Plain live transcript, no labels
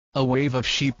A wave of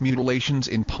sheep mutilations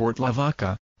in Port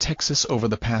Lavaca, Texas over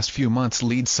the past few months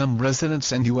leads some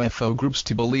residents and UFO groups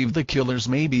to believe the killers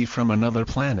may be from another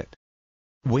planet.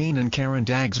 Wayne and Karen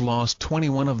Daggs lost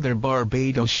 21 of their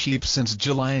Barbados sheep since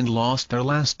July and lost their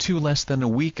last 2 less than a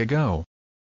week ago.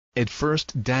 At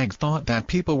first Daggs thought that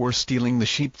people were stealing the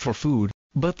sheep for food,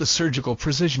 but the surgical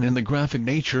precision and the graphic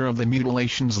nature of the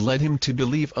mutilations led him to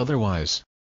believe otherwise.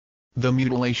 The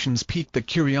mutilations piqued the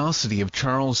curiosity of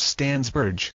Charles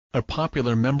Stansburge, a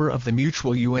popular member of the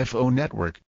Mutual UFO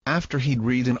Network, after he'd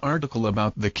read an article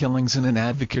about the killings in an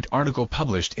Advocate article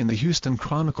published in the Houston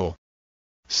Chronicle.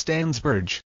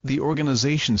 Stansburge, the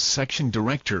organization's section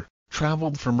director,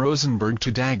 traveled from Rosenberg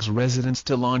to Daggs' residence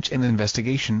to launch an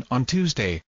investigation on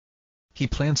Tuesday. He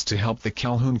plans to help the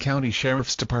Calhoun County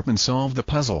Sheriff's Department solve the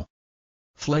puzzle.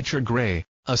 Fletcher Gray,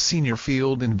 a senior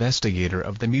field investigator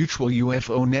of the Mutual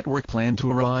UFO Network, planned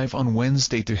to arrive on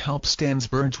Wednesday to help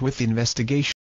Stansburge with the investigation.